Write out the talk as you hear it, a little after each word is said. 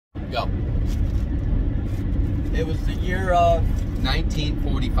Go. It was the year of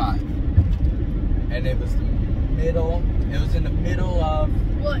 1945. and it was it was in the middle of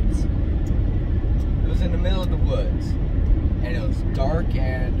Woods. It was in the middle of the woods. And it was dark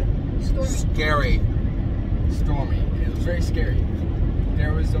and Stormy. Scary. stormy. And it was very scary.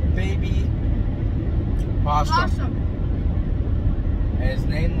 There was a baby Possum. Possum. and his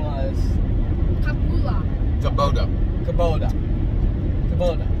name was Kapula. Kubota.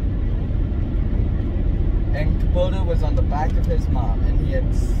 Kubota. And Kubota was on the back of his mom, and he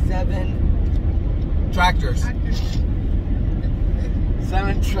had 7 Tractors.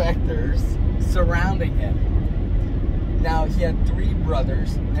 tractors surrounding him. Now he had 3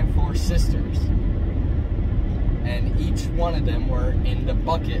 brothers and 4 sisters, and each one of them were in the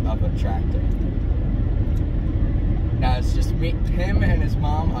bucket of a tractor. Now it's just him and his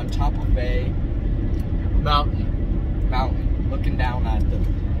mom on top of a Mountain. mountain, looking down at them.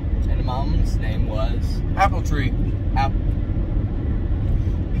 And the mom's name was Apple tree.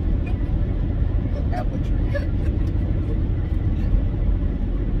 Apple Tree.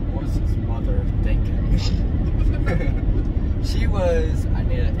 What was his mother thinking? She was, I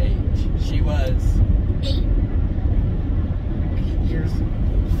need an age. She was 8.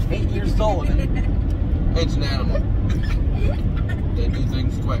 8 years old. It's an animal. They do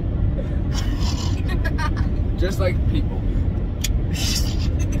things quick. Just like people.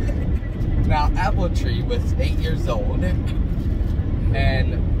 Now, Apple Tree was 8 years old, and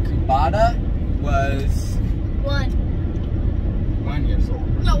Kubota was 1. 1 years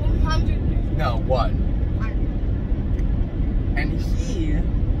old. No, 100. No, 1. And he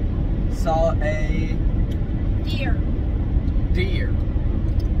saw a Deer. deer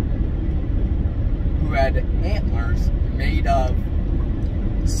who had antlers made of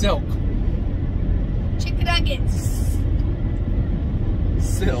Silk. Chicken nuggets.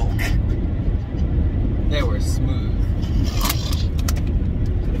 silk. They were smooth.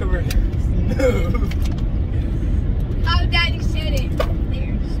 They were smooth. How Daddy said it.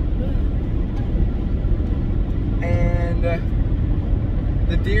 There's. And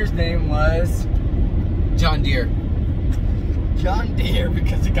the deer's name was John Deere. John Deere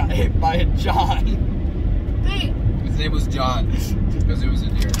because it got hit by a John. Hey, His name was John because it was a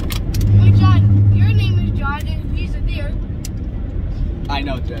deer. wait, John. Your name is John, and he's a deer. I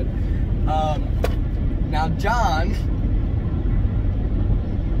know, Jed. Now John,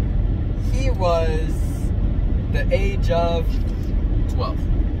 he was the age of 12.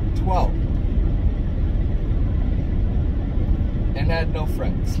 12 and had no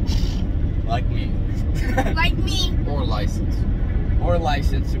friends, like me, Like me. Or license. or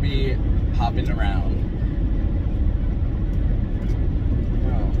license to be hopping around.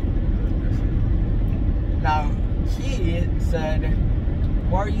 Oh, goodness. Now he said,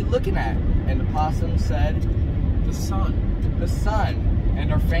 "What are you looking at?" And the possum said, The sun. "The sun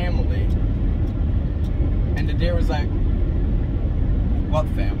and our family." And the deer was like, "What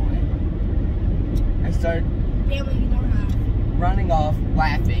family?" I started Family you don't have. running off,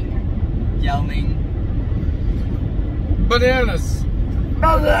 laughing, yelling, Bananas.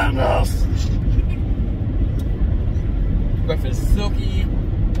 "Bananas!" with his silky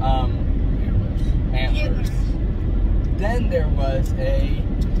antlers. Then there was a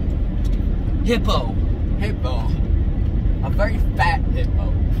Hippo. a very fat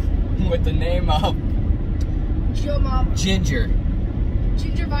hippo, with the name of Your mama. Ginger.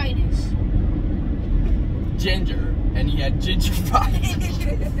 Gingivitis. Ginger, and he had gingivitis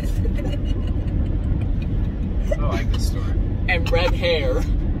Oh, I like this story. and red hair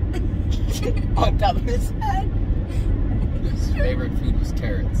on top of his head. His favorite food was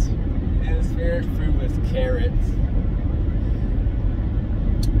carrots. And his favorite fruit was carrots.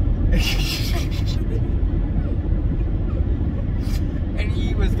 And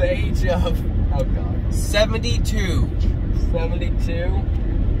he was the age of, oh god, 72. 72,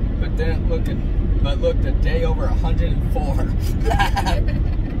 but then looked a day over 104.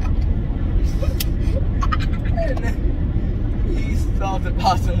 And he saw the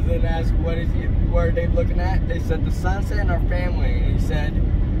possums and asked, what are they looking at? They said, the sunset and our family. And he said,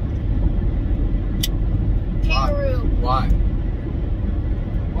 Kangaroo. Why?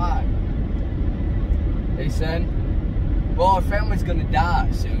 why? They said, well, our family's gonna die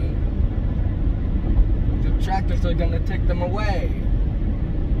soon. The tractors are gonna take them away.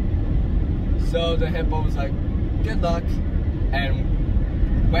 So the hippo was like, good luck,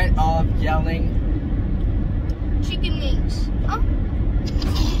 and went off yelling, Chicken wings. Oh.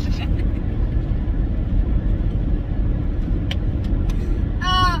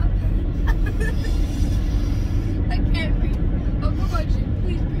 I can't breathe. Oh, come on, Jim.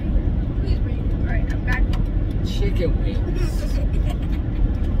 Please breathe. chicken wings.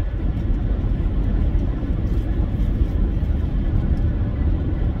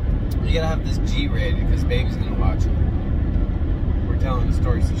 You gotta have this G rated because baby's gonna watch it. We're telling the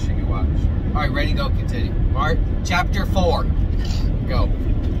story so she can watch. All right, ready, go, continue. Mark, chapter 4. Go.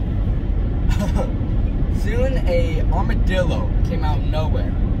 Soon a armadillo came out of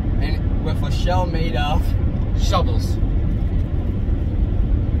nowhere, and with a shell made of Shovels.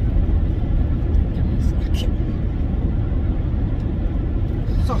 Give me a second.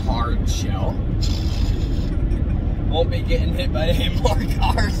 It's a hard shell. Won't be getting hit by any more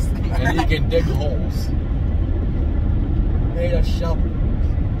cars. And you can dig holes. Made a shovel.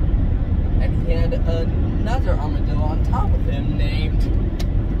 And he had another armadillo on top of him named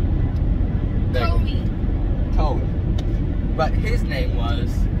Kobe. Toad. But his name was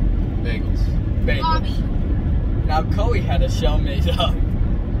Bagels. Bagels. Bobby. Now Kobe had a shell made of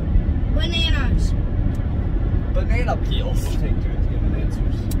Bananas. banana peels. Take turns giving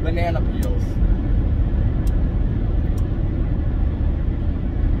answers. Banana peels.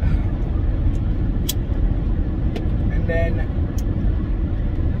 And then,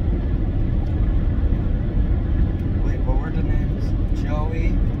 wait, what were the names?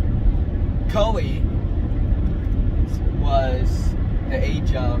 Joey. Coey was the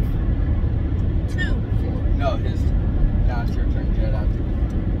age of, 2. no, now it's your turn, Jed.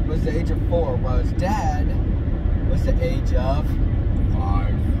 Was the age of 4, while his dad was the age of 5.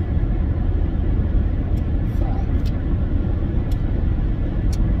 5.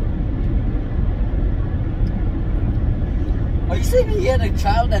 Are you saying he had a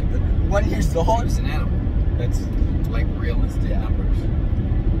child at 1 year old? It's an animal. That's like realistic numbers.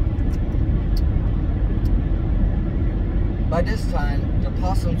 By this time, the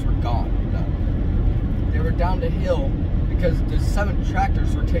possums were gone, though. They were down the hill because the 7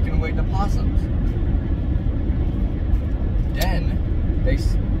 tractors were taking away the possums.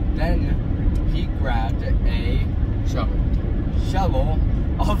 Then he grabbed a shovel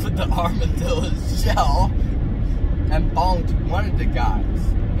off of the armadillo's shell and bonked one of the guys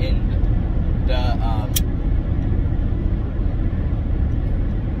in the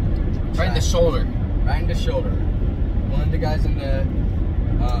Right in the shoulder. right in the shoulder. One of the guys in the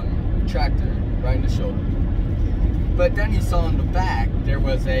tractor, right in the shoulder. But then he saw in the back there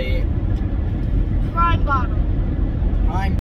was a Crime bottle. prime